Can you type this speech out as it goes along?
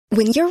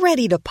When you're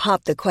ready to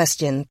pop the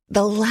question,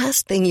 the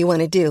last thing you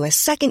want to do is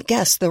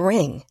second-guess the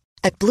ring.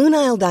 At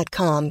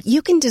BlueNile.com,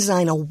 you can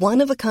design a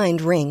one-of-a-kind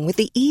ring with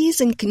the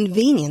ease and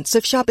convenience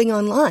of shopping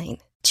online.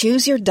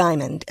 Choose your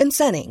diamond and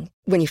setting.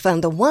 When you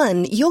find the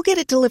one, you'll get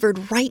it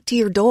delivered right to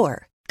your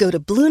door. Go to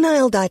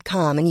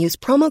BlueNile.com and use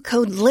promo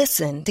code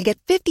LISTEN to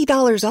get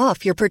 $50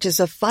 off your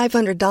purchase of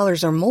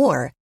 $500 or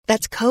more.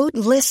 That's code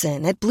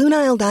LISTEN at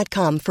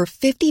BlueNile.com for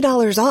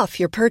 $50 off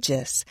your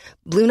purchase.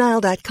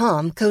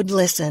 BlueNile.com, code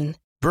LISTEN.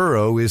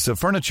 Burrow is a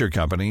furniture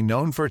company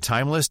known for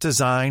timeless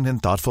design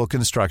and thoughtful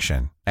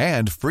construction,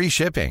 and free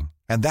shipping,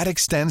 and that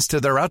extends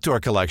to their outdoor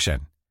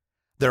collection.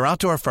 Their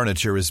outdoor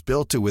furniture is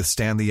built to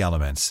withstand the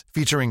elements,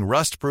 featuring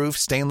rust-proof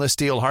stainless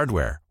steel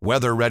hardware,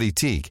 weather-ready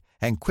teak,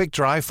 and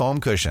quick-dry foam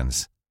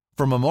cushions.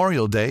 For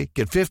Memorial Day,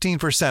 get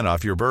 15%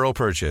 off your Burrow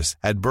purchase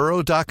at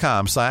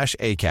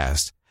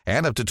burrow.com/ACAST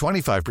and up to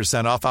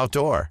 25% off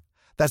outdoor.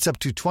 That's up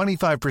to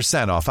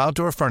 25% off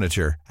outdoor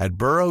furniture at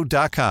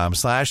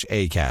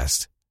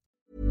burrow.com/ACAST.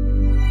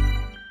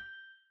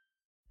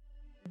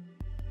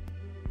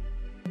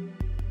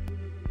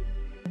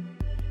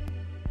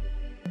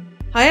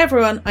 Hi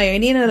everyone,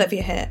 Ione and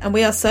Olivia here, and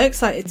we are so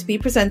excited to be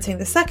presenting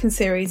the second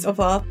series of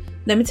our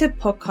limited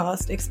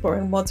podcast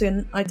exploring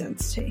modern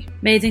identity.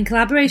 Made in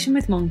collaboration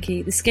with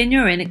Monkey, The Skin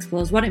You're In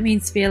explores what it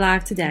means to be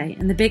alive today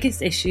and the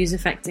biggest issues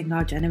affecting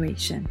our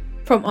generation.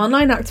 From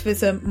online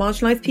activism,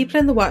 marginalised people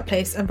in the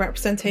workplace and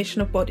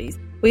representation of bodies,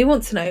 we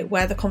want to know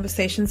where the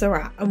conversations are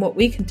at and what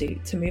we can do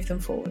to move them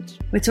forward.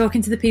 We're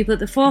talking to the people at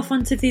the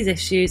forefront of these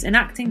issues,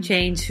 enacting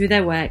change through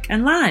their work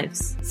and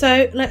lives.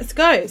 So let's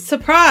go.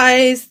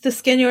 Surprise! The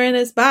Skin You're In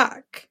is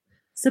back.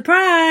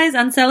 Surprise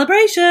and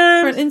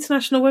celebration! For an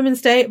International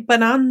Women's Day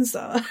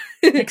bonanza.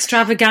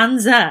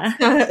 Extravaganza.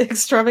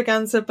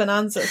 Extravaganza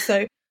bonanza.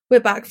 So we're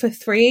back for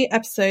 3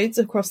 episodes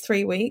across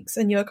 3 weeks,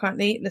 and you're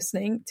currently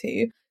listening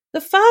to the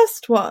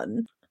first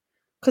one.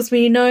 Because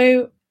we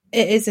know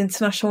it is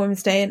International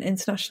Women's Day and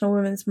International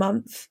Women's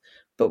Month,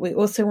 but we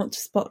also want to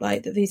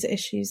spotlight that these are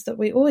issues that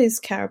we always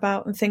care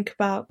about and think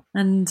about.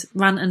 And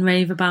rant and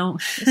rave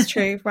about. It's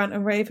true, rant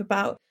and rave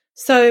about.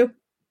 So,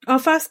 our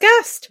first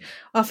guest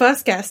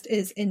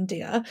is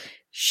India.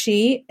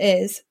 She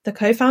is the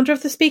co-founder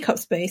of the Speak Up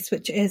Space,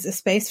 which is a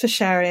space for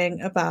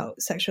sharing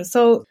about sexual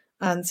assault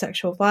and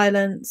sexual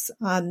violence,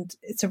 and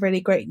it's a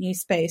really great new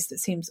space that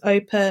seems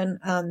open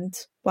and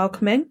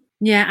welcoming.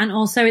 Yeah, and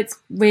also it's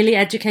really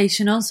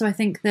educational. So I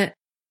think that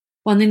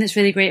one thing that's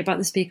really great about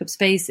the Speak Up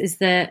Space is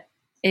that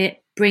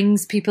it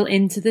brings people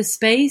into the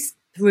space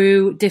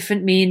through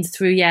different means,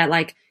 through,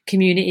 like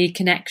community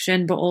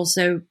connection, but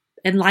also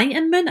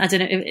enlightenment. I don't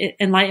know if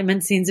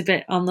enlightenment seems a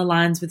bit on the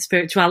lines with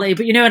spirituality,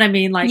 but you know what I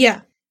mean?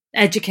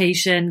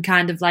 Education,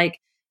 kind of like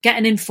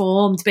getting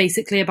informed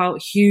basically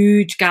about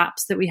huge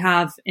gaps that we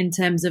have in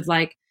terms of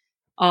like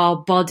our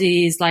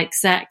bodies, like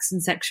sex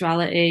and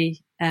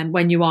sexuality.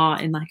 When you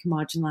are in like a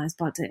marginalised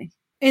body.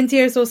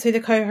 India is also the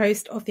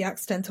co-host of the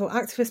Accidental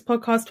Activist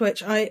podcast,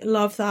 which I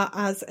love that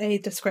as a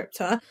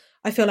descriptor.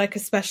 I feel like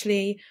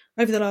especially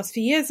over the last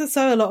few years or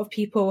so, a lot of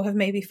people have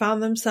maybe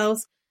found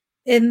themselves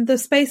in the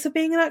space of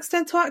being an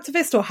accidental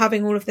activist or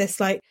having all of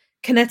this like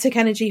kinetic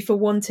energy for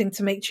wanting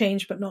to make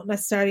change, but not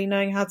necessarily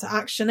knowing how to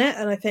action it.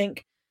 And I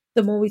think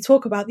the more we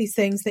talk about these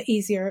things, the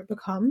easier it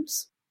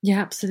becomes.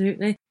 Yeah,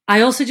 absolutely.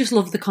 I also just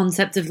love the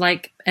concept of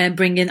like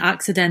bringing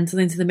accidental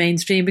into the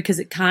mainstream, because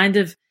you kind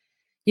of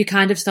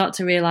start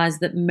to realise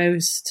that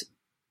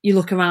you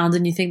look around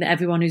and you think that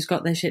everyone who's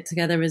got their shit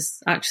together has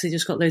actually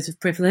just got loads of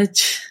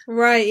privilege.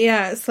 Right,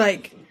 yeah. It's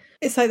like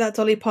that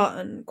Dolly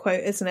Parton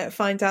quote, isn't it?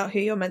 Find out who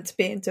you're meant to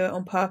be and do it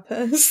on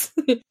purpose.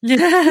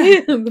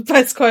 Yeah. The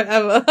best quote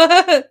ever.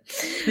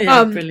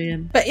 Yeah,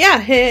 brilliant. But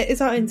yeah, here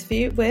is our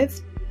interview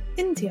with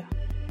India.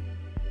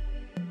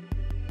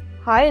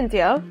 Hi,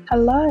 India.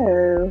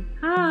 Hello.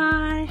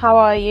 Hi. How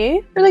are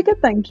you? Really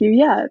good, thank you,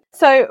 yeah.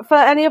 So, for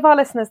any of our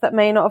listeners that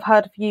may not have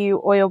heard of you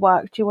or your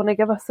work, do you want to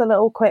give us a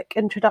little quick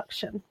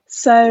introduction?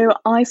 So,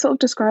 I sort of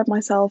describe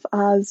myself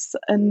as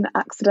an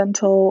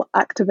accidental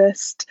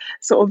activist,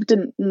 sort of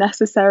didn't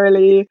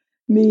necessarily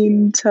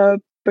mean to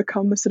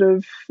become a sort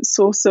of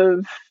source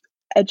of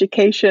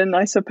education,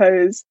 I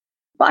suppose,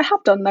 but I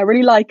have done, and I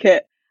really like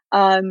it.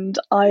 And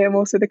I am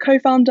also the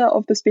co-founder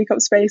of the Speak Up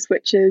Space,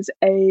 which is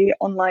a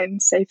online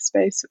safe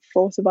space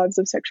for survivors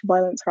of sexual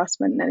violence,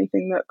 harassment, and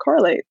anything that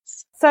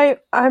correlates. So,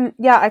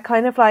 I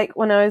kind of like,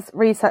 when I was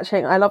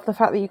researching, I love the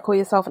fact that you call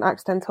yourself an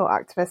accidental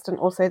activist and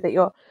also that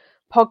your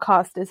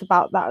podcast is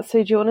about that.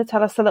 So do you want to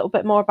tell us a little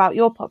bit more about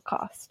your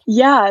podcast?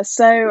 Yeah,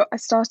 so I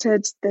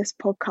started this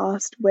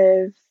podcast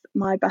with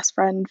my best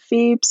friend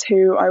Phoebes,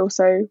 who I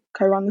also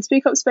co-run the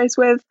Speak Up Space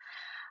with.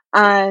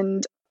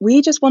 And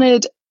we just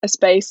wanted a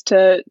space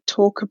to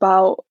talk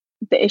about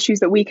the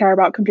issues that we care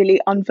about completely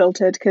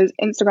unfiltered, because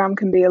Instagram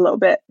can be a little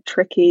bit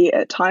tricky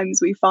at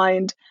times, we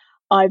find.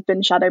 I've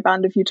been shadow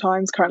banned a few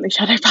times, currently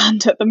shadow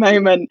banned at the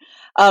moment.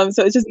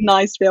 So it's just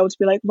nice to be able to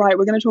be like, right,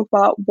 we're going to talk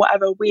about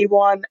whatever we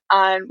want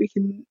and we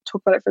can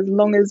talk about it for as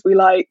long as we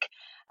like.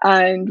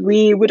 And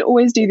we would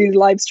always do these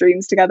live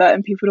streams together,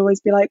 and people would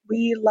always be like,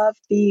 we love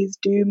these,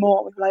 do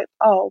more. We'd be like,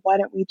 oh, why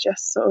don't we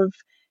just sort of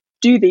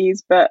do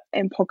these, but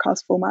in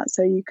podcast format,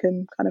 so you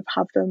can kind of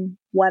have them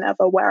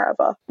whenever,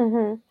 wherever.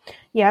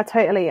 Yeah,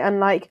 totally. And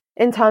like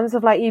in terms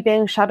of like you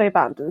being shadow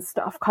banned and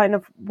stuff, kind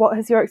of what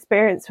has your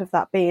experience with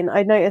that been?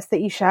 I noticed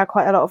that you share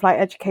quite a lot of like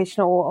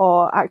educational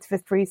or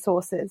activist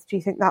resources. Do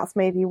you think that's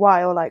maybe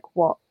why, or like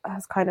what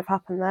has kind of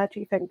happened there? Do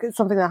you think it's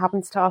something that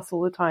happens to us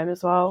all the time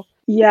as well?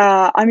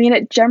 Yeah, I mean,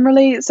 it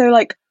generally, so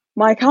like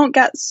my account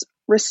gets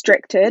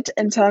restricted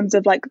in terms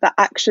of like the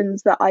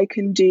actions that I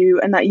can do,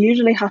 and that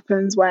usually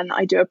happens when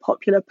I do a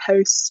popular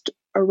post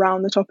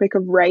around the topic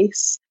of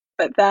race.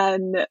 But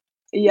then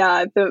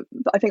yeah,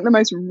 I think the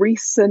most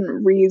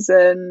recent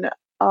reason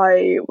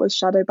I was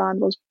shadow banned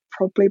was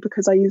probably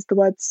because I used the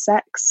word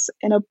sex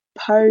in a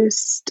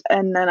post,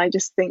 and then I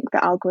just think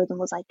the algorithm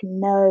was like,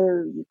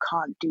 no, you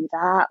can't do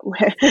that.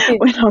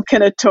 We're not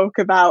going to talk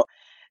about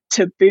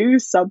taboo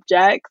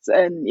subjects.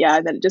 And yeah,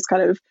 then it just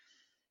kind of,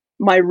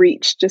 my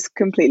reach just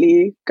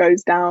completely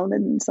goes down,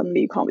 and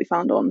suddenly you can't be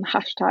found on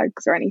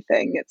hashtags or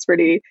anything. It's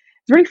really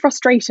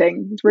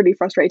frustrating. It's really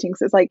frustrating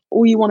because it's like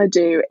all you want to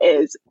do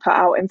is put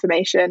out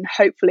information,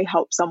 hopefully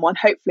help someone,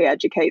 hopefully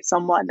educate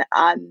someone,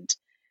 and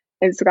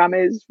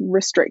Instagram is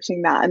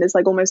restricting that. And it's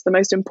like almost the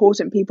most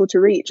important people to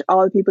reach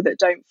are the people that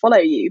don't follow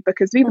you,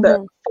 because the people that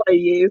follow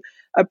you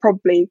are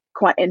probably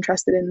quite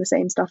interested in the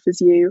same stuff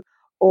as you,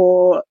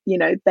 or you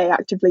know, they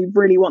actively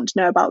really want to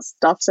know about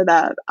stuff, so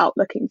they're out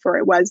looking for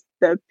it. Whereas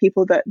the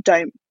people that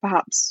don't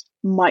perhaps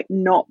might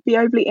not be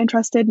overly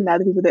interested, and they're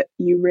the people that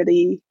you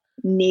really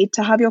need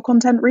to have your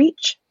content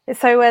reach.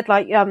 It's so weird,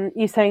 like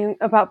you saying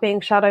about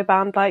being shadow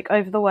banned like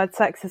over the word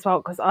sex as well,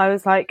 because I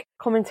was like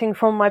commenting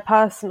from my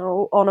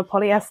personal on a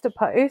polyester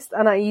post,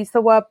 and I used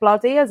the word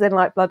bloody as in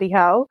like bloody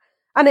hell,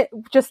 and it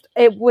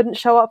wouldn't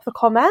show up the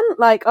comment.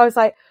 Like I was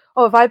like,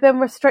 oh, have I been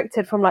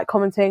restricted from like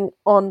commenting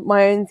on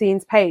my own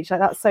zine's page? Like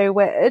that's so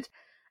weird.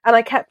 And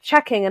I kept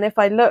checking, and if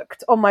I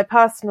looked on my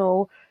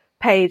personal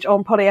page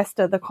on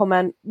polyester, the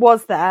comment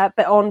was there,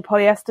 but on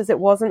polyesters it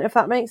wasn't, if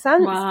that makes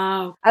sense.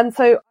 Wow. And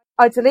so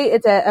I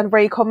deleted it and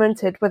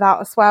re-commented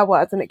without a swear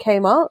word, and it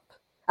came up.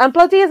 And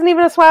bloody isn't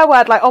even a swear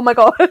word. Like, oh my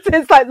god,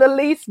 it's like the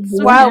least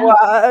swear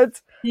word.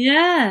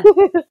 Yeah.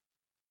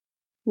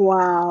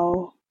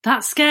 Wow.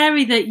 That's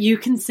scary that you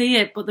can see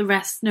it, but the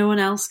rest, no one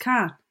else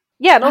can.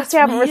 Yeah, and obviously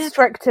I haven't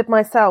restricted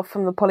myself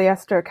from the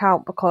polyester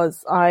account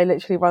because I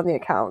literally run the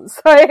account.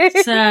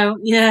 So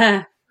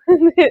yeah.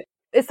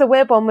 It's a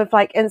weird one with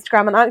like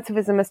Instagram and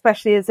activism,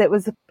 especially as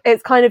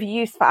it's kind of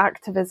used for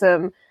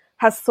activism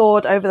has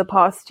soared over the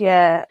past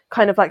year,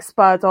 kind of like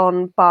spurred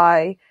on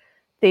by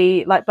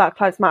the like Black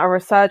Lives Matter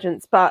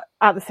resurgence, but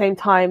at the same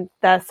time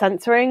they're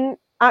censoring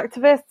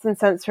activists and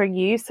censoring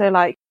you. So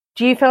like,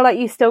 do you feel like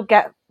you still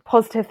get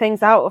positive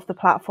things out of the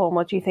platform,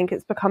 or do you think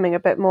it's becoming a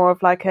bit more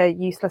of like a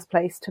useless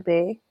place to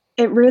be?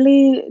 It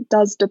really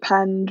does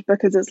depend,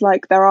 because it's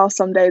like there are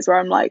some days where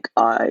I'm like,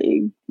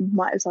 I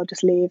might as well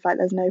just leave, like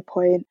there's no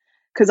point.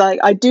 Because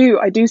I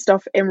do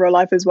stuff in real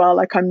life as well.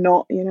 Like I'm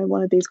not, you know,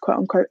 one of these quote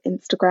unquote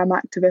Instagram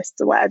activists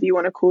or whatever you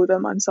want to call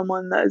them. I'm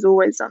someone that has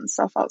always done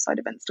stuff outside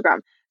of Instagram.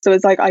 So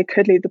it's like I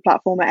could leave the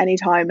platform at any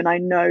time, and I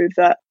know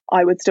that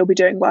I would still be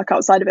doing work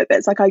outside of it. But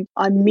it's like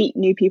I meet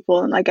new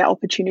people and I get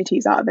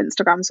opportunities out of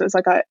Instagram. So it's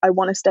like I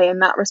want to stay in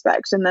that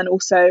respect. And then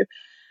also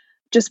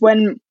just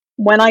when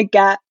I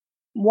get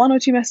one or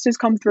two messages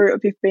come through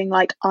of people being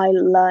like, I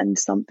learned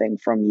something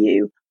from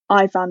you,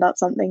 I found out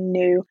something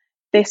new,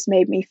 this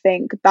made me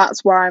think,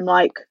 that's where I'm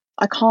like,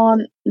 I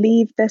can't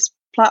leave this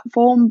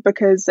platform,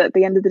 because at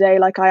the end of the day,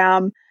 like I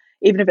am,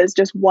 even if it's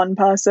just one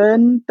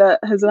person that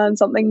has learned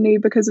something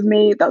new because of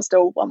me, that's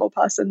still one more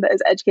person that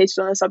is educated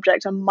on a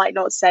subject and might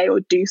not say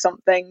or do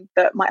something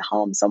that might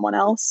harm someone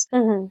else.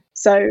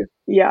 So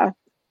yeah,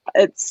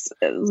 it's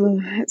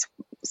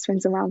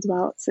swings and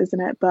roundabouts,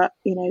 isn't it? But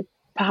you know,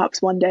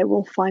 perhaps one day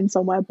we'll find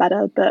somewhere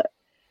better that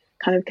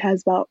kind of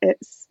cares about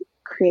its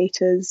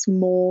creators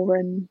more,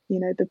 and you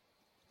know,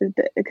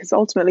 because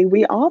ultimately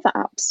we are the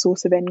app's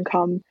source of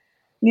income.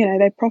 You know,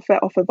 they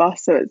profit off of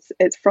us, so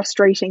it's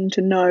frustrating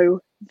to know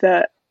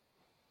that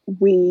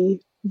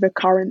we, the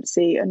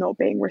currency, are not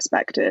being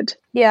respected.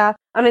 Yeah,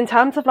 and in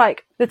terms of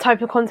like the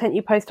type of content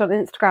you post on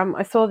Instagram,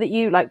 I saw that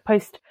you like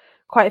post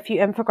quite a few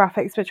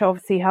infographics, which are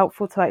obviously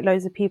helpful to like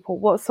loads of people.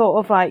 What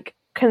sort of like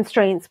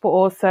constraints but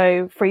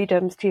also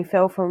freedoms do you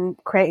feel from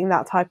creating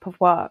that type of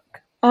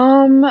work?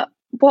 Well,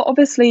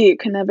 obviously you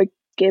can never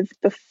give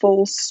the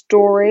full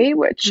story,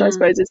 which I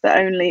suppose is the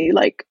only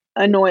like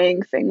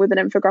annoying thing with an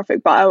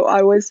infographic, but I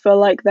always feel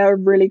like they're a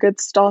really good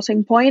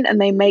starting point, and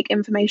they make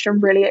information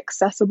really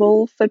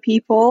accessible for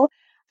people.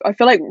 I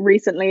feel like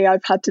recently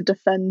I've had to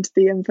defend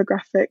the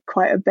infographic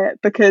quite a bit,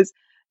 because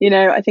you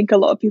know, I think a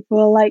lot of people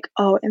are like,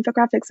 oh,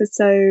 infographics are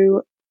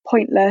so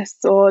pointless,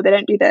 or they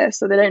don't do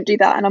this or they don't do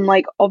that, and I'm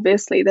like,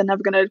 obviously they're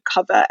never going to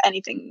cover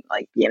anything,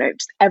 like, you know,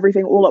 just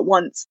everything all at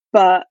once,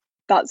 but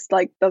that's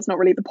not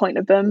really the point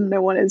of them.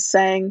 No one is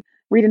saying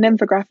read an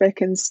infographic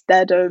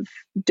instead of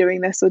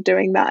doing this or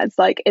doing that. It's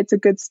like, it's a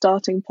good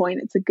starting point.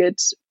 It's a good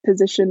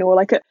position. Or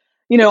like,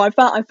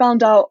 I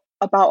found out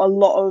about a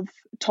lot of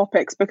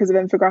topics because of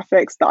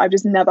infographics that I've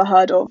just never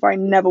heard of, or I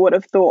never would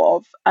have thought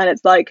of. And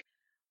it's like,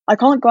 I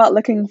can't go out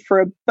looking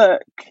for a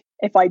book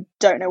if I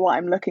don't know what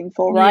I'm looking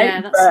for, right?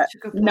 Yeah, that's but such a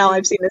good now point.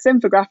 I've seen this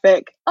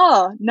infographic.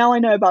 Now I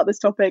know about this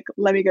topic.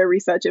 Let me go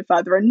research it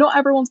further. And not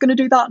everyone's going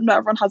to do that. Not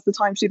everyone has the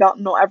time to do that.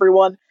 Not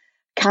everyone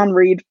can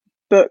read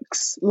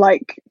books.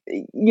 Like,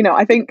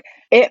 I think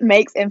it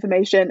makes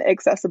information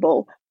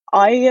accessible.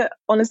 I'm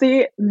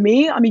a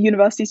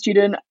university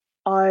student.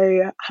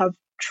 I have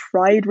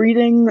tried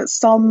reading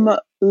some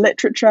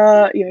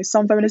literature,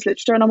 some feminist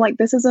literature, and I'm like,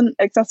 this isn't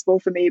accessible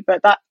for me.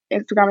 But that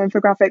Instagram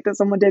infographic that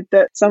someone did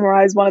that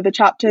summarized one of the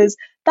chapters,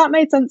 that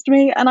made sense to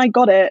me, and I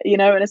got it,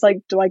 and it's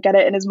like, do I get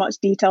it in as much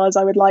detail as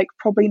I would like?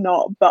 Probably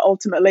not, but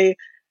ultimately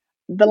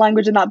the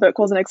language in that book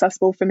wasn't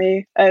accessible for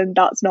me, and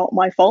that's not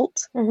my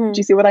fault. Do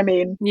you see what I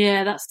mean?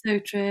 Yeah, that's so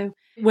true.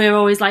 We're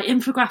always like,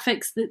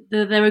 infographics,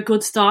 they're a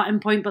good starting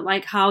point, but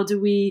like, how do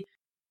we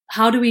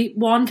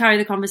one, carry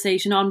the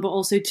conversation on, but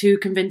also two,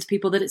 convince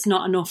people that it's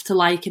not enough to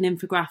like an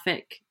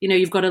infographic?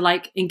 You've got to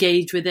like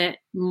engage with it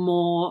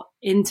more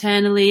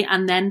internally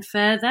and then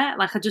further.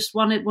 Like, I just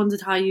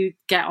wondered how you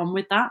get on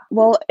with that.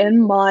 Well,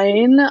 in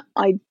mine,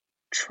 I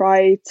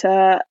try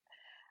to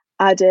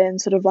add in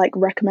sort of like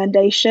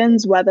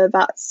recommendations, whether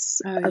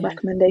that's a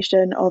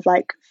recommendation of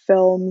like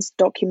films,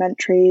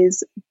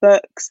 documentaries,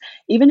 books,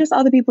 even just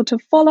other people to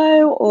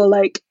follow, or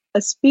like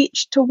a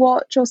speech to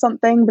watch or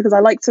something, because I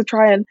like to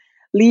try and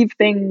leave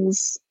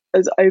things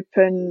as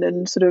open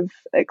and sort of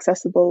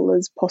accessible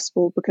as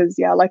possible, because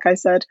like I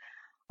said,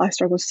 I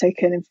struggle to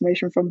take in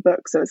information from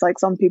books. So it's like,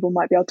 some people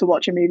might be able to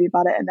watch a movie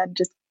about it and then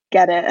just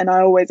get it, and I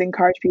always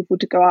encourage people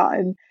to go out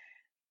and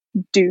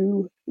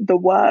do the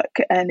work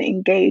and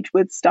engage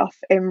with stuff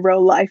in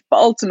real life. But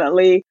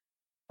ultimately,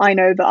 I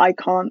know that I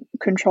can't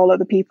control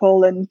other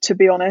people, and to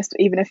be honest,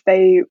 even if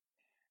they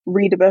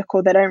read a book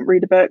or they don't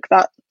read a book,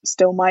 that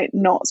still might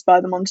not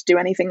spur them on to do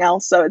anything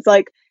else. So it's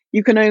like,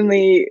 you can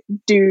only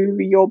do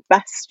your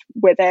best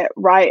with it,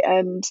 right?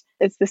 And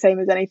it's the same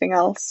as anything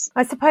else.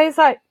 I suppose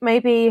like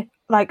maybe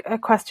like a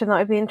question that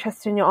I'd be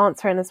interested in your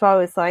answering as well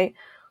is like,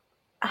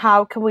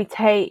 how can we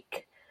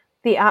take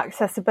the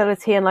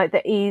accessibility and like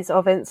the ease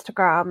of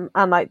Instagram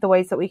and like the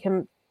ways that we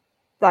can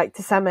like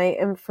disseminate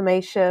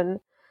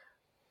information,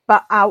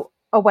 but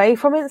away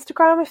from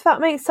Instagram, if that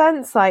makes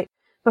sense? Like,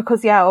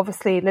 because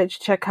obviously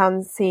literature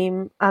can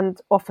seem and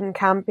often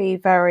can be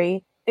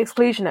very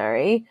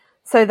exclusionary.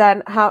 So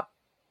then how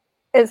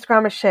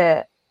Instagram is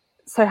shit.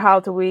 So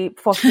how do we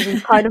foster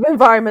these kind of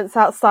environments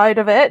outside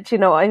of it? Do you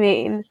know what I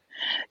mean?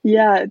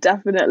 Yeah,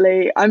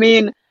 definitely. I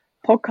mean,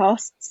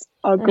 podcasts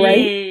are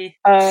great.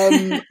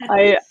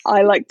 I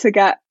like to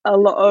get a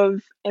lot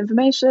of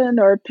information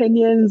or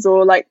opinions,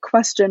 or like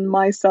question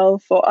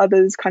myself or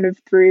others kind of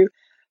through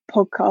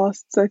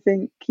podcasts. I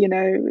think,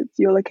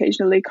 you'll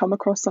occasionally come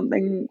across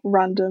something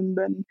random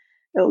and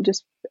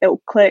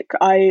it'll click.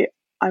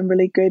 I'm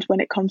really good when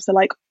it comes to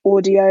like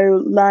audio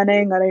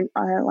learning. I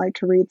don't like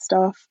to read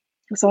stuff,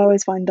 so I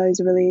always find those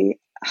really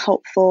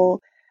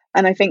helpful.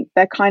 And I think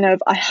they're kind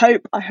of, I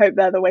hope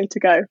they're the way to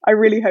go. I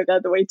really hope they're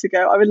the way to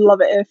go. I would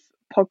love it if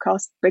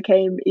podcasts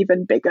became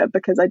even bigger,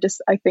 because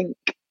I think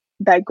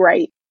they're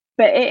great.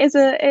 But it is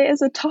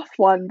a tough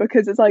one,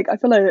 because it's like, I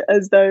feel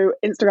as though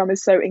Instagram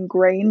is so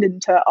ingrained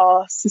into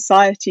our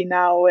society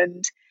now,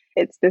 and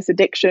it's this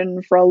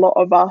addiction for a lot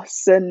of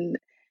us,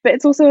 but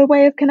it's also a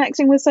way of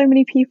connecting with so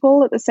many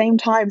people at the same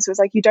time. So it's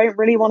like, you don't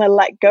really want to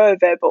let go of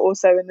it, but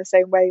also in the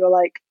same way, you're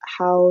like,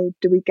 how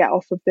do we get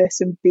off of this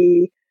and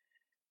be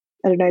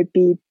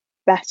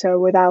better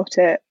without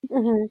it?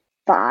 Mm-hmm.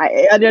 But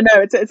I don't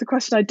know. It's a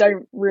question I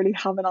don't really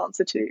have an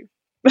answer to.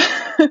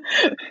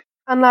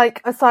 And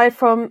like, aside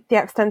from the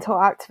accidental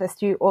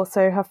activist, you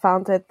also have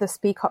founded the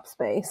Speak Up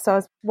Space. So I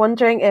was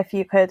wondering if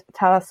you could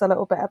tell us a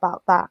little bit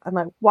about that, and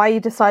like why you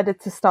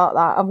decided to start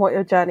that and what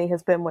your journey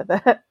has been with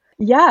it.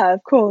 Yeah,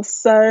 of course.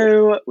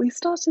 So we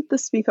started the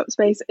Speak Up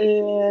Space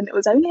it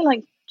was only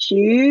like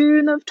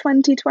June of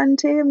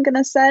 2020, I'm going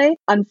to say.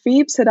 And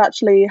Phoebes had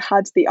actually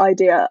had the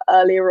idea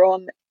earlier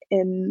on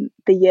in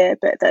the year,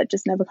 but there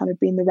just never kind of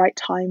been the right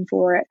time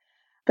for it.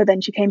 But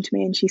then she came to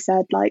me and she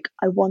said, like,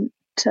 I want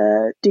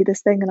to do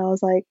this thing. And I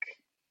was like,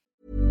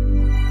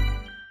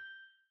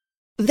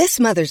 This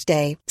Mother's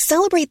Day,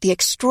 celebrate the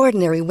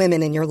extraordinary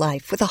women in your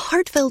life with a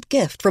heartfelt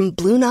gift from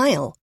Blue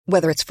Nile.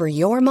 Whether it's for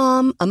your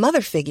mom, a mother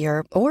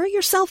figure, or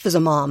yourself as a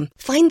mom,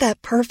 find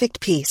that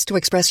perfect piece to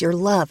express your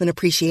love and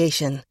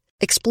appreciation.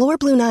 Explore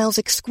Blue Nile's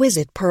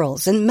exquisite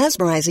pearls and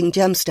mesmerizing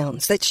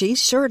gemstones that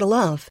she's sure to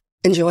love.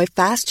 Enjoy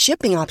fast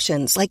shipping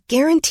options like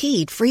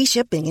guaranteed free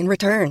shipping and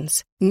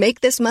returns.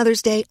 Make this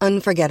Mother's Day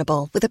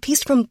unforgettable with a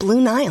piece from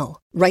Blue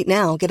Nile. Right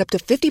now, get up to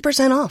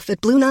 50% off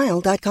at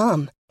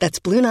BlueNile.com. That's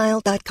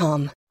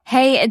BlueNile.com.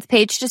 Hey, it's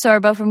Paige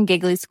DeSorbo from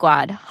Giggly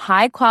Squad.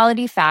 High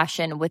quality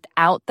fashion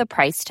without the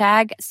price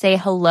tag. Say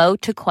hello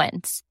to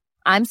Quince.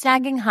 I'm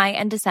snagging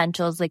high-end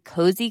essentials like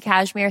cozy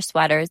cashmere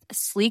sweaters,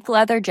 sleek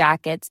leather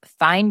jackets,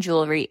 fine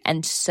jewelry,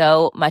 and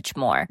so much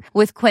more.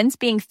 With Quince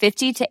being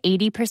 50 to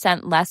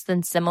 80% less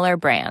than similar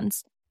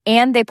brands.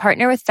 And they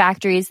partner with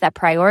factories that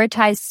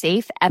prioritize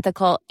safe,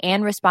 ethical,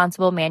 and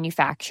responsible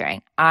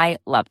manufacturing. I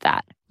love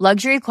that.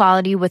 Luxury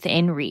quality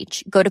within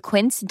reach. Go to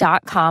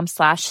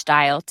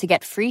quince.com/style to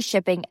get free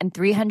shipping and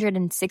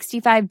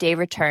 365-day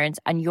returns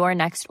on your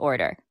next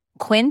order.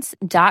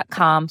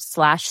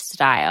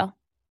 Quince.com/style.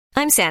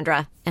 I'm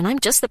Sandra, and I'm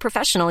just the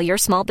professional your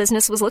small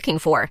business was looking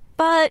for.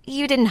 But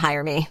you didn't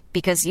hire me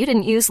because you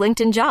didn't use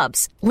LinkedIn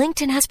Jobs.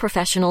 LinkedIn has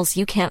professionals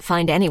you can't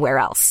find anywhere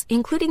else,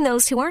 including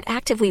those who aren't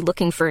actively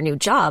looking for a new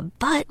job,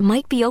 but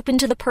might be open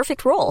to the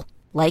perfect role,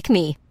 like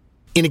me.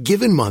 In a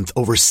given month,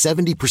 over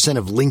 70%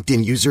 of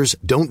LinkedIn users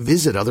don't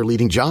visit other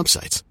leading job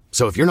sites.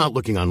 So if you're not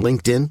looking on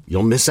LinkedIn,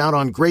 you'll miss out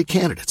on great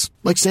candidates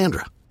like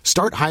Sandra.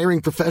 Start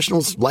hiring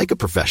professionals like a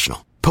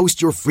professional. Post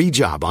your free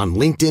job on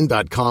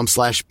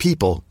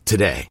linkedin.com/people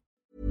today.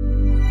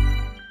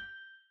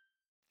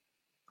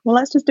 Well,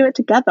 let's just do it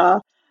together.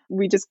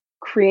 We just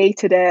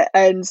created it.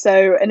 And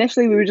so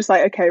initially we were just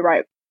like, okay,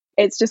 right,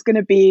 it's just going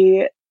to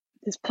be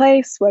this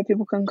place where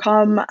people can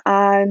come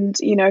and,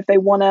 you know, if they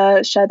want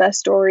to share their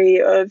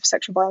story of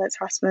sexual violence,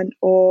 harassment,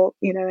 or,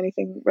 you know,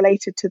 anything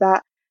related to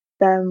that,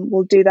 then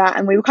we'll do that.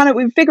 And we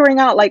were figuring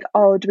out like,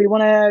 oh, do we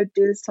want to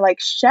do this to like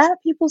share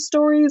people's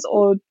stories,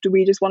 or do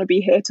we just want to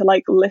be here to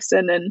like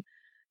listen and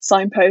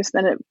signpost?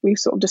 We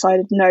sort of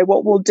decided, no,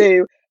 what we'll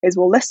do is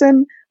we'll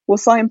listen, we'll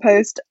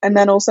signpost, and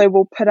then also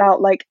we'll put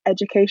out like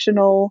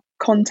educational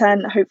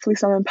content, hopefully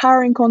some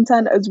empowering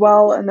content as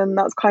well. And then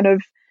that's kind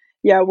of,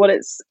 yeah, what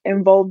it's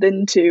evolved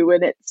into.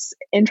 And it's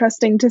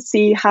interesting to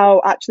see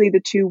how actually the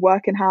two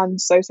work in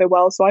hand so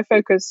well. So I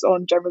focus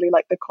on generally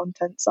like the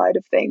content side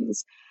of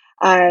things,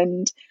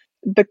 and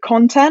the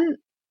content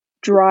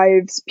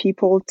drives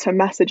people to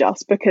message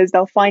us because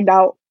they'll find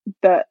out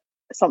that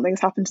something's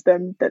happened to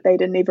them that they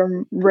didn't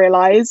even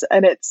realize.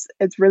 And it's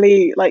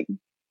really like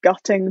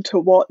gutting to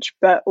watch,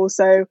 but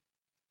also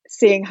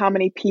seeing how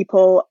many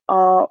people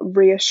are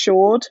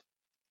reassured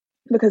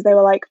because they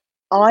were like,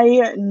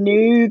 I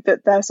knew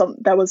that there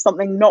was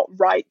something not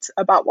right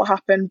about what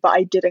happened, but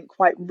I didn't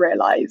quite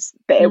realize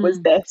that it was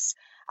this.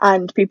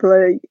 And people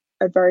are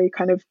very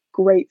kind of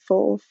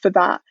grateful for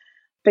that.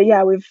 But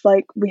yeah, we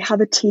have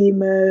a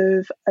team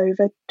of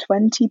over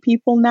 20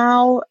 people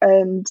now,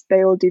 and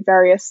they all do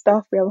various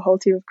stuff. We have a whole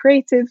team of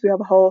creatives, we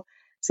have a whole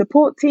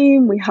support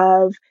team, we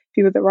have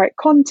people that write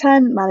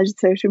content, manage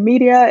social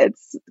media.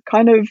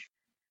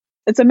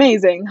 It's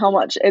amazing how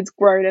much it's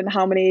grown and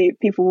how many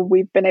people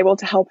we've been able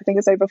to help. I think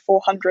it's over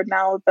 400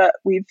 now that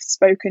we've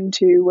spoken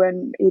to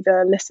and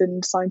either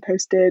listened,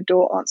 signposted,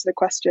 or answered a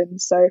question.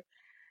 So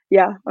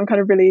yeah, I'm kind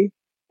of really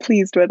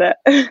pleased with it.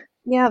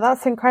 Yeah,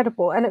 that's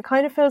incredible. And it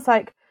kind of feels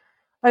like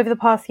over the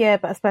past year,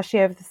 but especially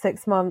over the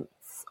 6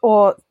 months,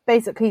 or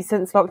basically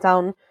since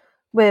lockdown,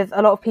 with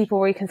a lot of people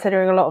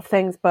reconsidering a lot of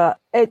things, but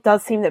it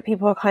does seem that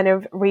people are kind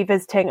of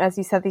revisiting, as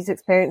you said, these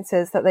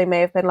experiences that they may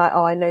have been like,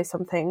 oh, I know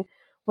something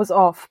was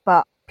off,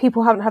 but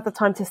people haven't had the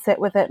time to sit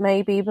with it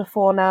maybe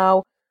before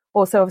now.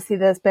 Also, obviously,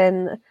 there's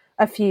been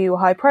a few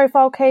high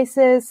profile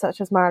cases,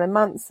 such as Marilyn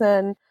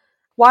Manson.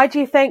 Why do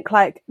you think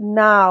like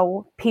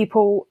now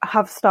people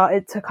have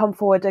started to come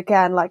forward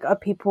again? Like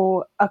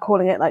people are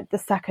calling it like the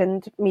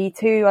second Me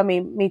Too. I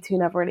mean, Me Too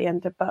never really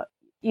ended, but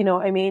you know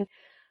what I mean?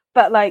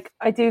 But like,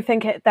 I do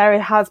think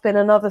there has been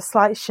another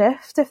slight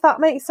shift, if that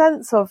makes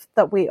sense, of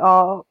that we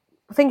are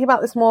thinking about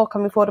this more,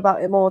 coming forward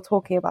about it more,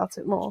 talking about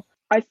it more.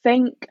 I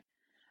think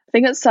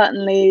it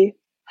certainly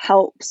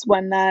helps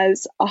when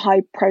there's a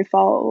high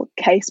profile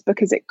case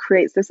because it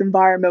creates this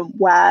environment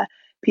where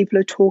people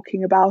are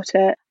talking about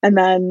it, and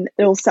then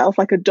it'll set off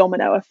like a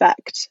domino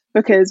effect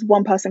because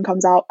one person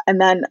comes out and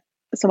then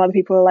some other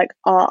people are like,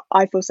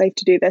 I feel safe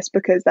to do this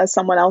because there's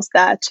someone else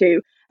there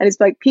too. And it's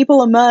like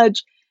people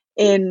emerge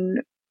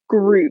in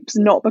groups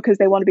not because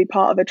they want to be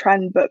part of a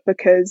trend, but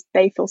because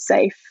they feel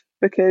safe,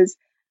 because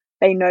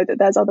they know that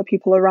there's other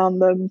people around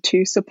them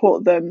to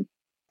support them.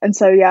 And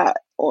so yeah,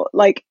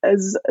 like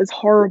as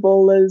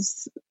horrible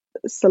as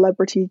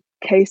celebrity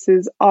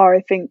cases are,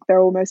 I think they're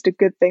almost a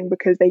good thing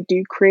because they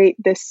do create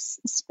this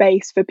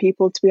space for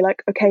people to be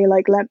like, okay,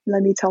 like let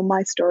me tell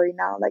my story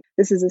now, like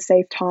this is a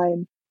safe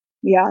time.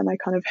 Yeah, and I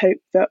kind of hope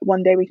that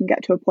one day we can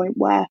get to a point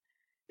where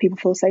people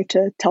feel safe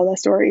to tell their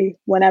story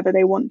whenever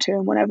they want to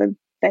and whenever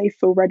they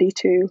feel ready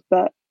to.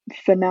 But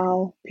for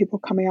now, people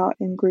coming out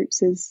in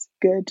groups is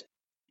good.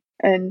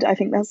 And I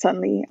think that's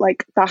certainly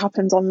like that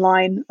happens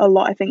online a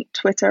lot. I think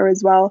Twitter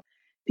as well,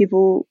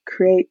 people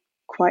create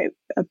quite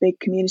a big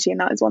community,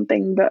 and that is one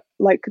thing that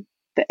like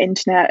the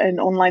internet and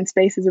online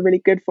spaces are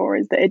really good for,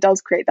 is that it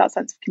does create that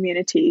sense of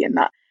community and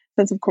that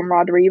sense of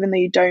camaraderie. Even though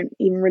you don't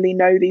even really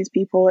know these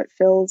people, it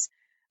feels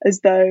as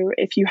though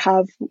if you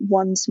have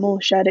one small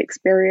shared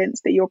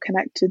experience that you're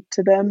connected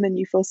to them and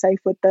you feel safe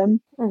with them.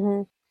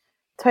 Mm-hmm.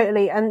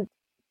 Totally. And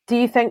do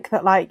you think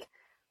that like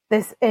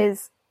this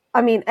is,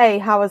 I mean,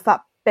 how has that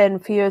been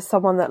for you as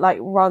someone that like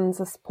runs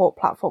a support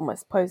platform? I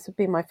suppose would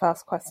be my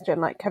first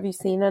question. Like, have you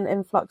seen an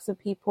influx of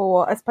people,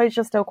 or I suppose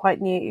you're still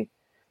quite new?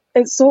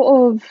 It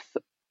sort of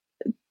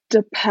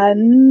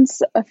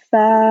depends a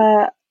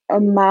fair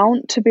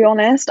amount, to be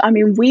honest. I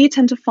mean, we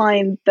tend to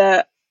find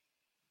that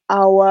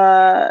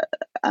our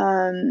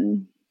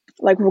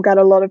like we'll get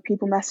a lot of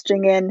people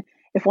messaging in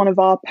if one of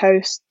our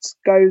posts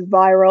goes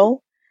viral,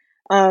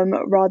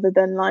 rather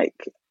than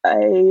like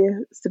a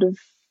sort of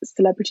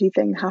celebrity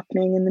thing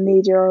happening in the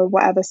media or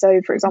whatever.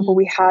 So for example,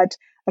 we had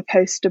a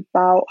post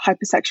about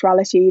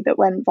hypersexuality that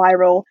went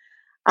viral,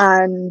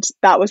 and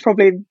that was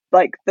probably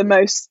like the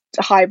most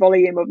high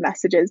volume of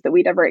messages that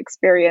we'd ever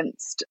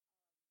experienced.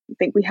 I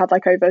think we had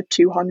like over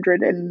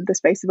 200 in the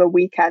space of a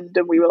weekend,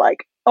 and we were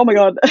like, oh my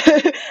god,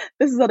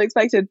 this is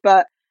unexpected.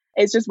 But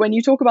it's just when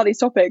you talk about these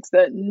topics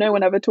that no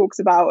one ever talks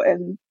about,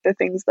 and the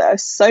things that are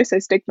so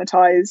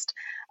stigmatized,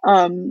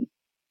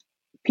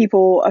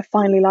 people are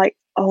finally like,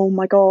 oh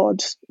my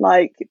god,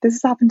 like this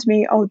has happened to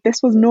me, oh,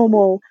 this was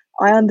normal,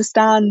 I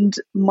understand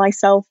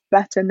myself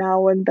better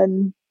now, and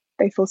then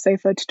they feel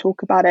safer to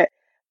talk about it.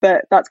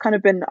 But that's kind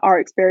of been our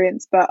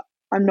experience, but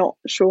I'm not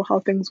sure how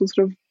things will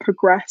sort of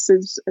progress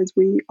as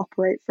we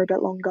operate for a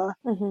bit longer.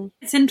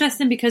 It's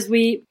interesting because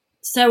we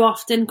so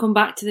often come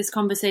back to this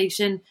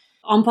conversation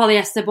on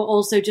polyester, but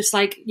also just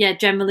like,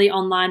 generally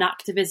online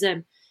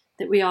activism,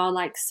 that we are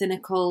like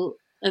cynical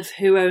of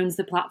who owns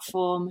the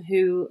platform,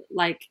 who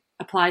like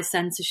applies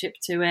censorship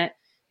to it,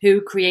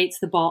 who creates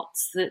the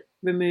bots that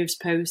removes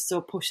posts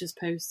or pushes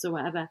posts or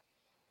whatever.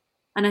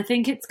 And I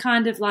think it's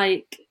kind of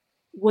like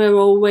we're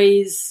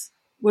always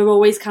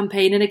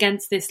campaigning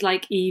against this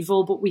like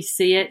evil, but we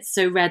see it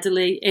so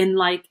readily in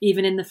like,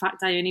 even in the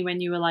fact only when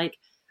you were like,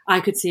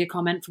 I could see a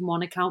comment from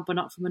one account but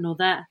not from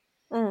another.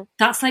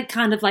 That's like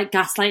kind of like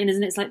gaslighting,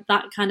 isn't it? It's like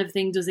that kind of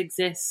thing does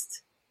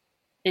exist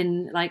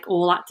in like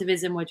all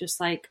activism. We're just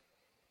like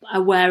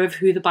aware of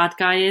who the bad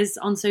guy is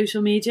on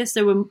social media,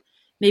 so we're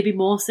maybe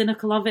more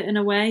cynical of it in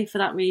a way for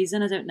that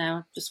reason. I don't know,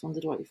 I just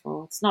wondered what you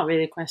thought. It's not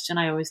really a question,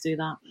 I always do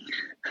that.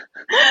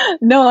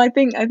 No, I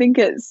think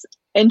it's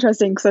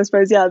interesting because I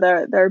suppose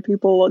there are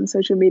people on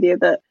social media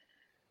that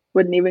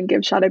wouldn't even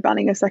give shadow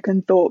banning a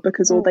second thought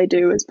because all they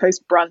do is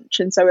post brunch,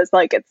 and so it's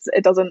like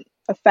it doesn't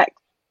affect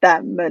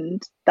them,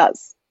 and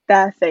that's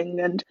their thing.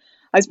 And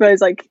I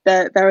suppose like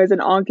there is an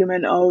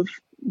argument of,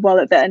 well,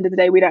 at the end of the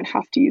day, we don't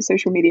have to use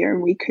social media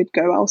and we could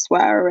go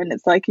elsewhere, and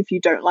it's like, if you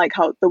don't like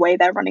how the way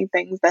they're running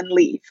things, then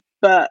leave.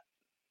 But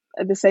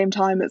at the same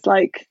time, it's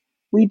like,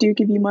 we do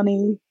give you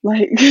money,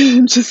 like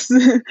just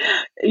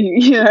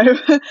you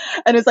know.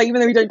 And it's like, even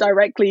though we don't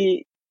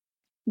directly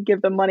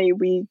give them money,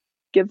 we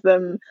give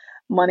them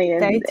money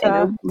in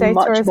a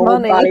much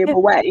more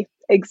valuable way.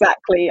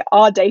 Exactly,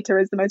 our data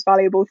is the most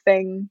valuable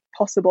thing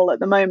possible at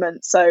the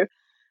moment, so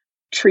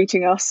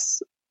treating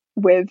us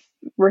with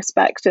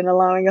respect and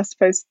allowing us to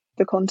post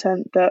the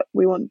content that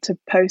we want to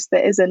post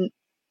that isn't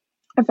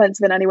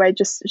offensive in any way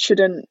just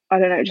shouldn't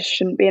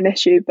be an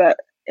issue. But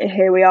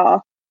here we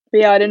are.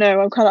 But yeah, I don't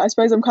know, I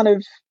suppose I'm kind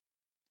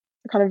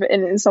of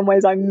in some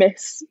ways I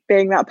miss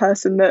being that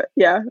person that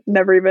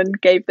never even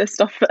gave this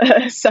stuff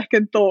a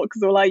second thought,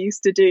 because all I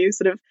used to do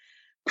sort of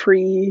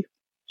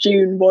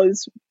pre-June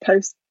was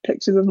post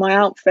pictures of my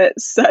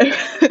outfits, so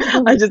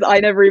I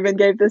never even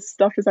gave this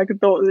stuff a second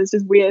thought. It's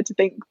just weird to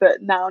think that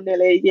now,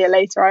 nearly a year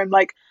later, I'm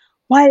like,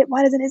 why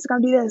doesn't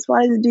Instagram do this,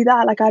 why does it do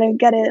that, like I don't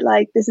get it,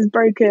 like this is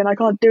broken, I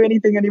can't do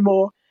anything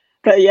anymore.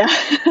 But yeah.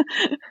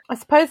 I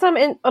suppose I'm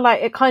in,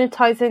 like, it kind of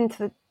ties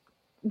into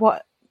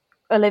what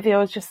Olivia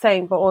was just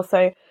saying, but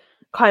also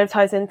kind of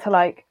ties into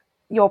like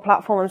your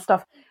platform and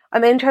stuff.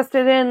 I'm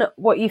interested in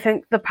what you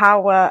think the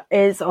power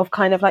is of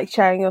kind of like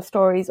sharing your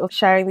stories or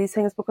sharing these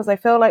things, because I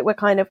feel like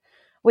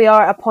we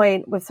are at a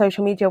point with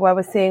social media where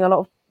we're seeing a lot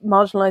of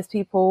marginalized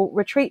people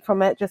retreat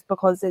from it just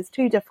because it's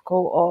too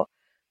difficult or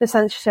the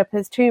censorship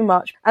is too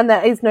much, and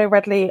there is no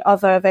readily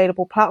other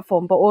available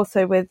platform. But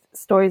also with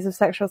stories of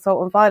sexual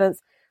assault and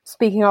violence,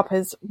 speaking up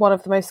is one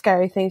of the most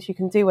scary things you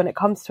can do when it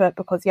comes to it,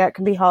 because it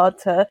can be hard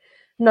to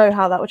know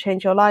how that will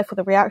change your life or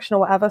the reaction or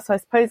whatever. So I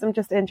suppose I'm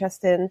just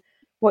interested in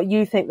what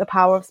you think the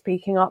power of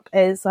speaking up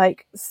is,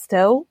 like,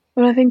 still.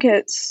 Well, I think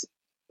it's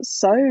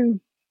so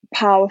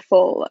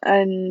powerful,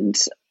 and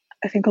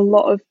I think a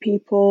lot of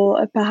people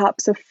are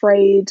perhaps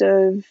afraid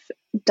of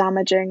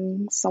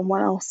damaging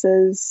someone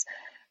else's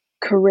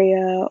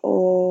career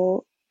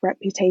or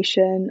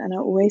reputation. And I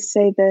always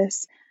say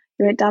this,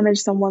 you don't damage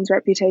someone's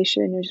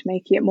reputation, you're just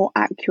making it more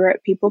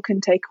accurate. People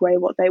can take away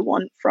what they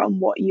want from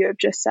what you have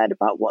just said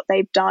about what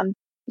they've done.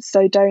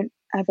 So don't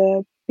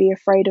ever be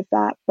afraid of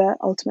that. But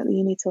ultimately,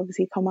 you need to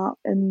obviously come out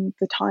in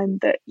the time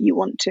that you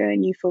want to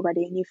and you feel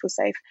ready and you feel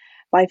safe.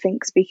 But I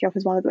think speaking up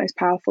is one of the most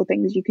powerful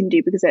things you can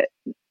do, because it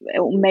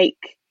will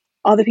make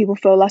other people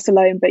feel less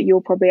alone, but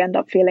you'll probably end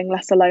up feeling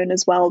less alone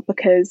as well,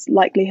 because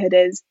likelihood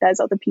is there's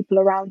other people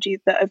around you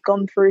that have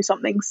gone through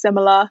something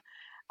similar,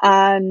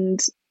 and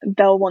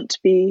they'll want to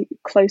be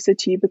closer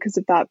to you because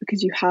of that,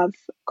 because you have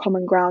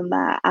common ground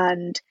there,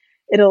 and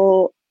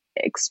it'll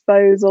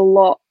expose a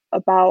lot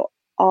about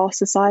our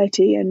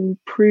society and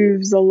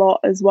proves a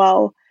lot as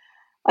well.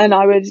 And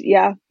I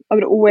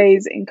would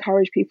always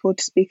encourage people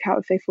to speak out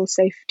if they feel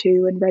safe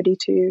to and ready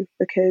to,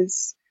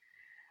 because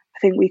I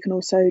think we can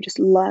also just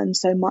learn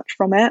so much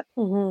from it.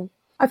 Mm-hmm.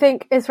 I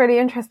think it's really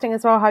interesting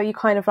as well how you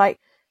kind of like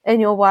in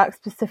your work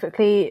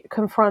specifically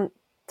confront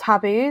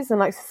taboos and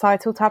like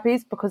societal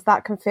taboos, because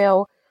that can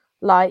feel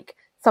like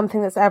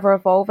something that's ever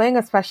evolving,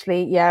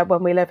 especially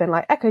when we live in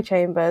like echo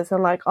chambers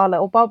and like our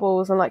little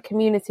bubbles and like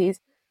communities.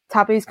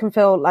 Taboos can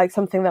feel like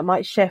something that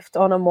might shift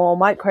on a more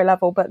micro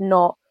level but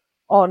not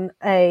on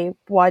a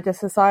wider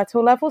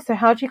societal level. So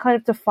how do you kind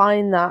of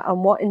define that,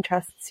 and what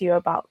interests you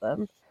about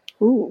them?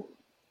 Ooh,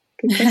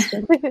 good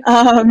question.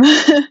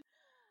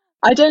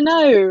 I don't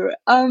know.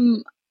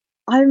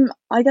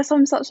 I guess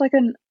I'm such like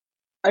an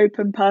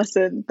open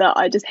person that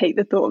I just hate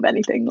the thought of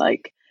anything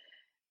like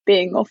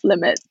being off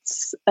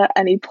limits at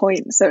any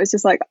point. So it's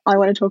just like I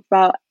want to talk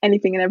about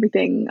anything and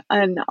everything,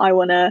 and I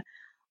want to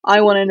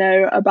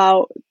know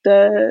about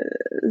the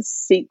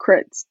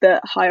secrets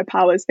that higher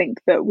powers think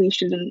that we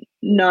shouldn't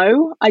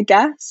know, I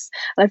guess.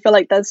 And I feel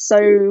like there's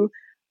so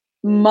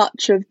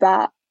much of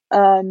that.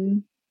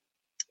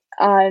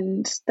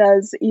 And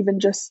there's even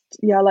just,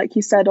 like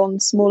you said, on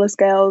smaller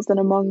scales and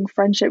among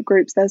friendship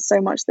groups, there's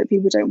so much that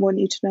people don't want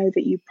you to know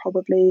that you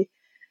probably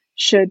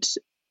should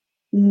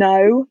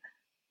know.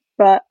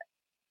 But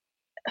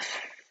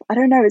I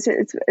don't know,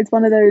 it's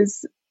one of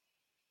those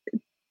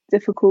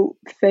difficult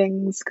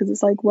things, because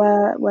it's like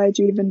where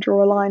do you even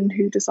draw a line?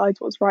 Who decides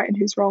what's right and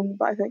who's wrong?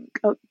 But I think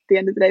at the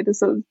end of the day,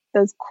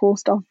 there's core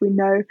stuff we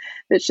know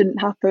that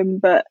shouldn't happen,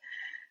 but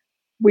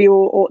we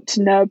all ought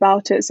to know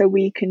about it so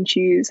we can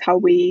choose how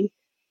we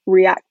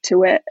react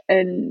to it,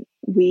 and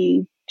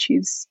we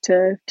choose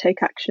to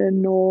take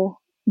action or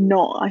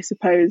not, I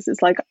suppose.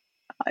 It's like,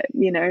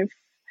 if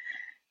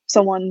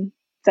someone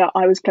that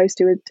I was close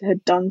to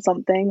had done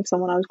something, if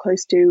someone I was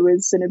close to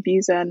was an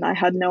abuser and I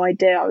had no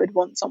idea, I would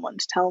want someone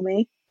to tell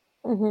me.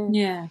 Mm-hmm.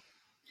 Yeah.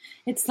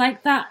 It's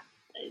like that,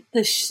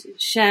 the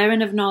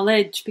sharing of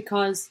knowledge,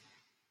 because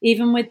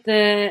even with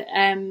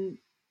the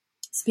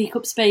speak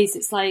up space,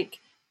 it's like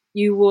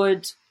you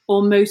would,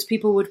 or most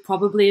people would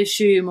probably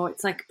assume, or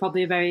it's like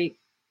probably a very,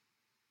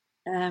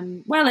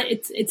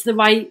 it's the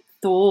right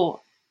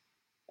thought.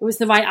 It was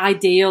the right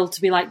ideal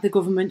to be like, the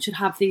government should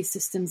have these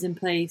systems in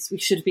place. We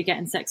should be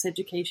getting sex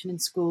education in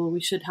school. We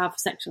should have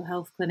sexual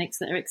health clinics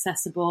that are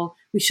accessible.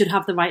 We should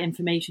have the right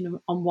information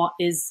on what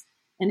is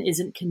and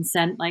isn't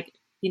consent, like,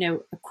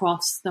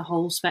 across the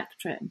whole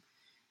spectrum.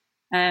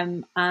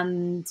 And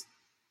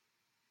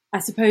I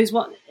suppose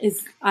what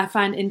is I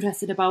find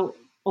interesting about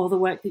all the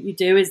work that you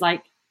do is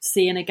like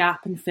seeing a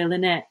gap and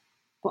filling it,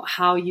 but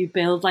how you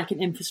build like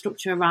an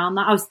infrastructure around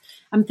that.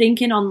 I'm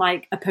thinking on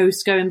like a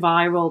post going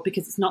viral,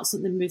 because it's not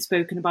something we've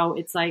spoken about.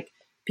 It's like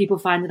people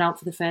finding out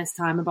for the first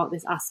time about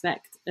this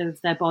aspect of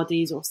their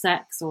bodies or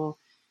sex or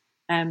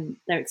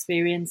their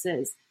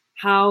experiences.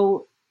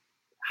 How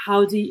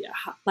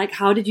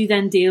did you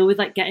then deal with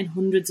like getting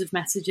hundreds of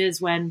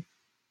messages when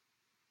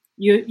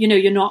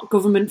you're not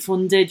government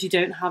funded, you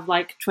don't have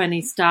like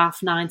 20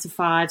 staff, 9 to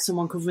 5,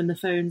 someone covering the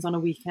phones on a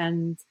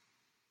weekend?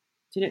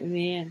 Do you know what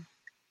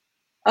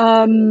I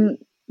mean?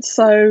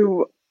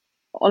 So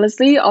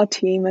honestly, our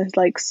team is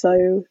like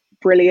so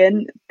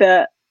brilliant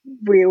that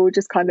we all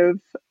just kind of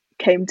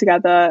came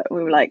together.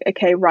 We were like,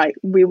 okay, right,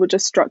 we will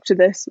just structure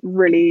this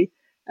really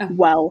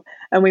well,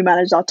 and we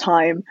managed our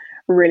time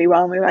really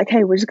well. And we were like,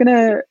 hey, we're just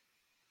gonna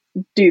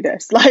do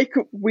this. Like,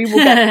 we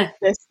will get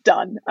this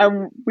done,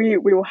 and we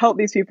will help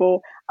these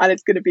people, and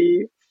it's gonna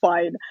be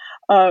fine.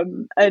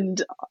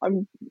 And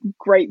I'm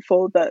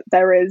grateful that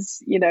there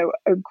is,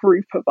 a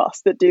group of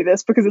us that do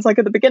this, because it's like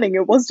at the beginning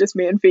it was just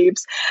me and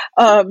Phoebes,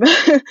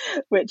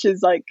 which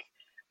is like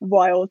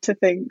wild to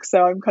think.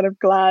 So I'm kind of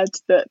glad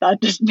that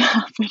didn't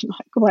happen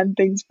like when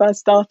things first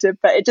started,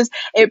 but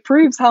it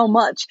proves how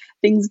much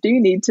things do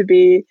need to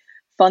be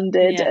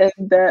funded,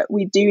 and that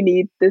we do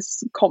need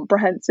this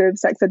comprehensive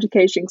sex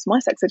education, because my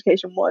sex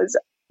education was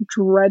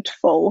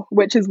dreadful,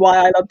 which is why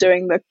I love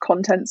doing the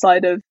content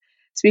side of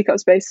Speak Up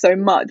Space so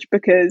much,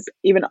 because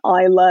even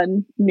I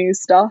learn new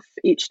stuff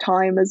each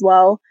time as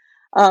well.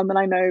 And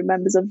I know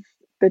members of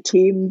the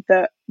team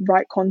that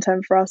write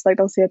content for us, like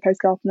they'll see a post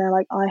go up and they're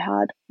like, I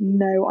had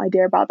no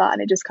idea about that.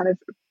 And it just kind of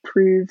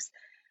proves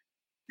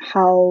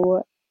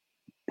how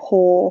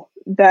poor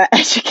the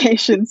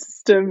education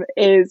system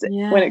is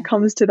when it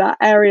comes to that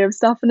area of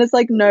stuff. And it's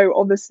like, no,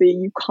 obviously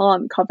you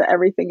can't cover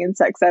everything in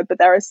sex ed, but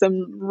there is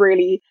some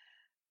really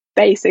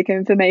basic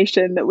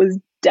information that was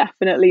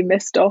definitely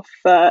missed off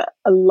for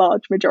a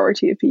large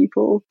majority of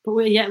people. But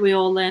we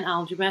all learn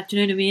algebra. Do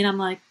you know what I mean? I'm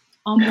like,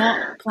 on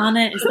what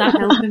planet is that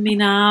helping me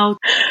now?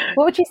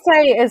 What would you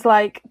say is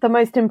like the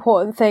most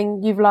important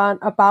thing you've learned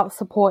about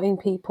supporting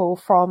people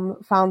from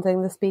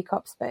founding the Speak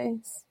Up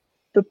Space?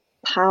 The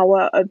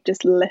power of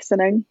just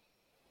listening.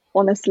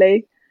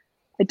 Honestly,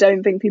 I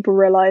don't think people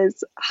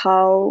realize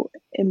how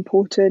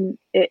important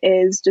it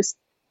is just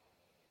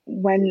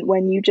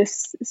when you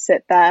just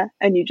sit there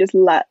and you just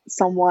let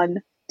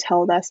someone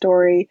tell their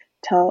story,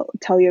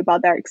 tell you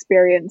about their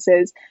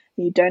experiences.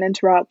 You don't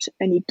interrupt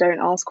and you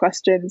don't ask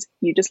questions.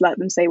 You just let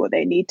them say what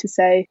they need to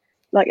say,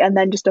 like, and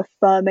then just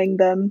affirming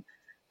them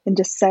and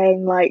just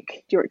saying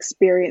like your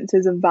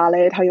experiences are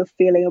valid, how you're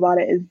feeling about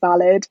it is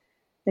valid,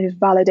 and just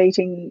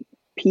validating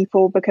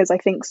people, because I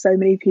think so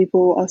many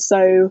people are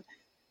so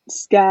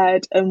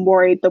scared and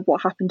worried that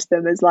what happened to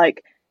them is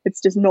like,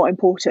 it's just not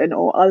important,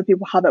 or other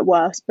people have it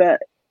worse.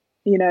 But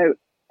you know,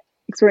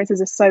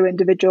 experiences are so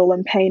individual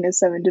and pain is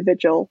so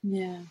individual,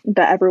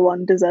 that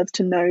everyone deserves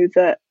to know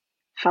that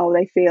how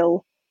they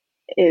feel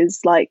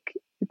is like,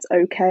 it's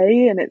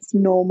okay and it's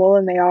normal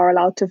and they are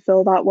allowed to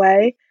feel that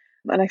way.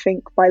 And I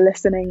think by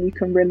listening you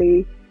can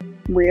really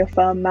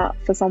reaffirm that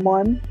for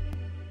someone.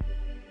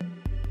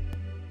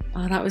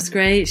 Oh, that was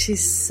great.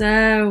 She's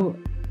so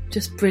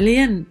just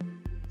brilliant.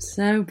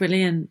 So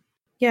brilliant.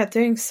 Yeah,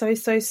 doing so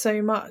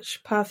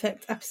much.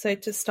 Perfect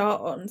episode to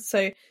start on.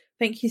 So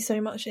thank you so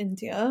much,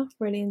 India.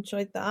 Really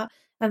enjoyed that.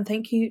 And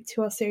thank you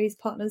to our series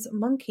partners,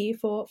 Monkey,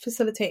 for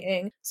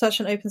facilitating such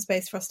an open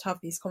space for us to have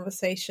these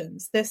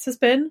conversations. This has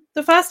been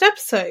the first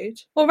episode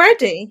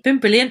already. Been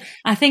brilliant.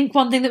 I think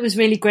one thing that was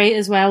really great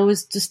as well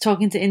was just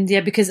talking to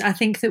India, because I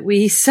think that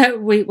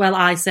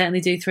I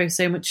certainly do throw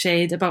so much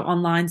shade about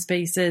online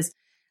spaces.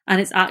 And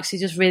it's actually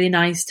just really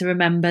nice to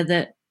remember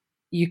that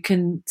you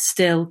can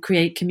still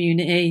create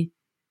community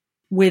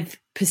with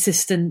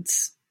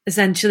persistence.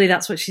 Essentially,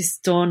 that's what she's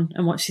done,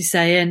 and what she's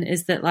saying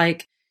is that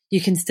like you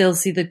can still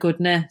see the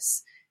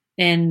goodness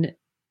in,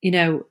 you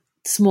know,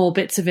 small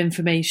bits of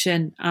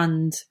information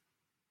and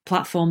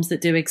platforms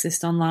that do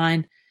exist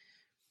online.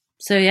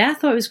 So yeah, I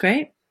thought it was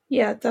great.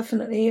 Yeah,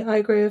 definitely. I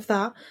agree with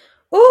that.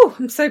 Oh,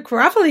 I'm so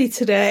gravelly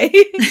today.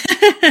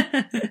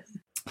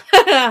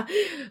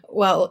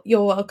 Well,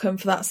 you're welcome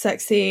for that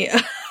sexy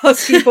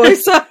husky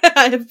voice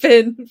I have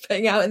been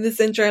putting out in this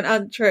intro and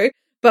outro.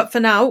 But for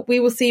now, we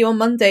will see you on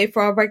Monday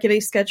for our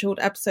regularly scheduled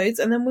episodes,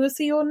 and then we'll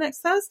see you on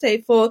next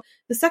Thursday for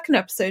the second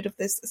episode of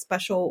this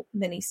special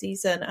mini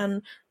season.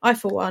 And I,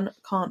 for one,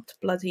 can't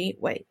bloody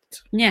wait.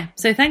 Yeah.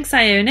 So thanks,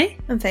 Ione.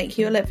 And thank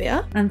you,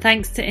 Olivia. And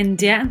thanks to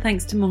India, and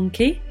thanks to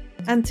Monkey.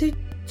 And to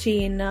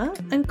Gina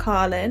and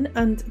Carlin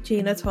and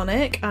Gina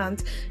Tonic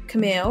and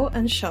Camille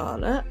and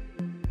Charlotte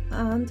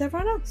and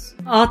everyone else.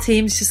 Our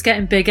team's just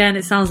getting bigger, and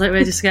it sounds like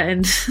we're just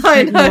getting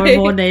I know. more and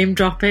more name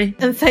dropping.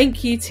 And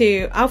thank you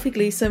to Alfie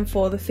Gleason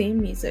for the theme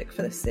music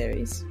for this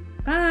series.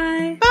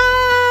 Bye.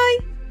 Bye.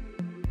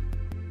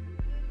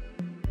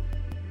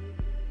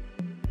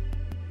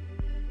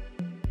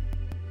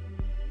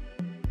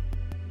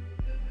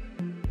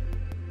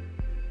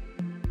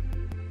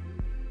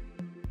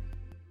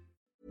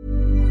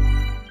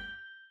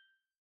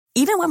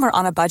 Even when we're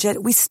on a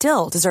budget, we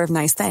still deserve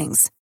nice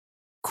things.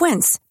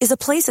 Quince is a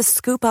place to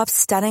scoop up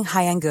stunning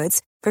high-end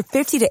goods for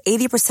 50 to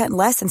 80%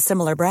 less than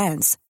similar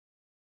brands.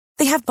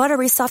 They have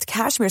buttery soft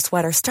cashmere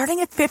sweaters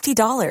starting at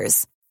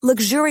 $50,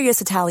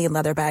 luxurious Italian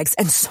leather bags,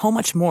 and so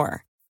much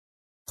more.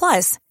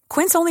 Plus,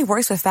 Quince only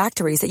works with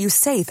factories that use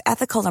safe,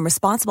 ethical, and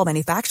responsible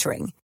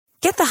manufacturing.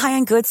 Get the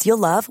high-end goods you'll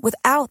love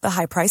without the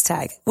high price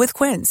tag with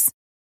Quince.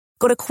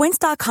 Go to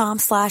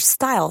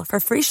quince.com/style for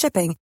free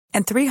shipping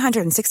and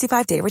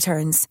 365-day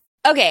returns.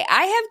 Okay,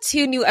 I have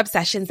two new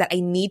obsessions that I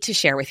need to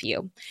share with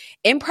you.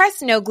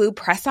 Impress No Glue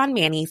Press-On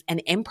Manis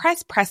and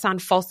Impress Press-On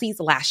Falsies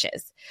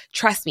Lashes.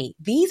 Trust me,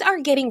 these are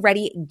getting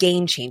ready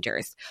game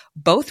changers.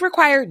 Both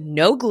require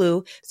no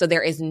glue, so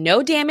there is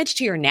no damage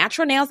to your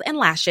natural nails and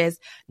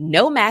lashes,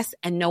 no mess,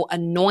 and no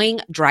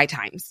annoying dry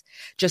times.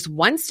 Just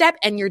one step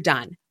and you're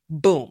done.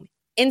 Boom.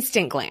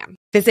 Instant glam.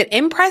 Visit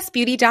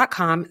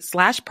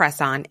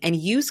impressbeauty.com/presson and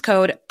use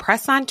code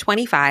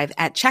PRESSON25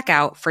 at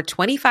checkout for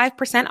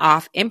 25%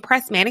 off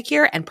Impress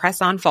Manicure and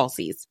Press-On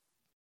Falsies.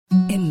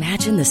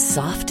 Imagine the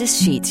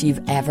softest sheets you've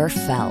ever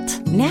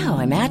felt. Now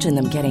imagine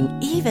them getting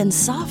even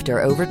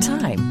softer over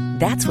time.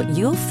 That's what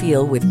you'll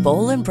feel with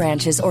Boll &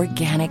 Branch's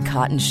organic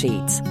cotton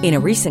sheets. In a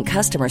recent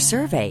customer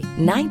survey,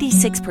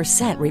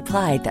 96%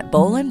 replied that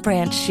Boll &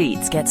 Branch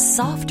sheets get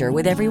softer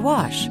with every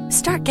wash.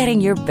 Start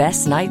getting your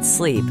best night's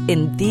sleep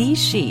in these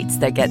sheets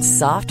that get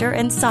softer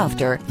and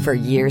softer for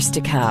years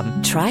to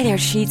come. Try their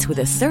sheets with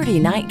a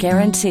 30-night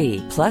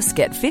guarantee. Plus,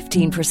 get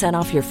 15%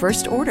 off your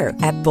first order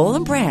at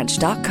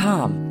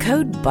bollandbranch.com.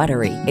 Code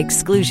BUTTERY.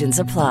 Exclusions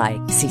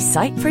apply. See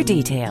site for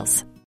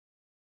details.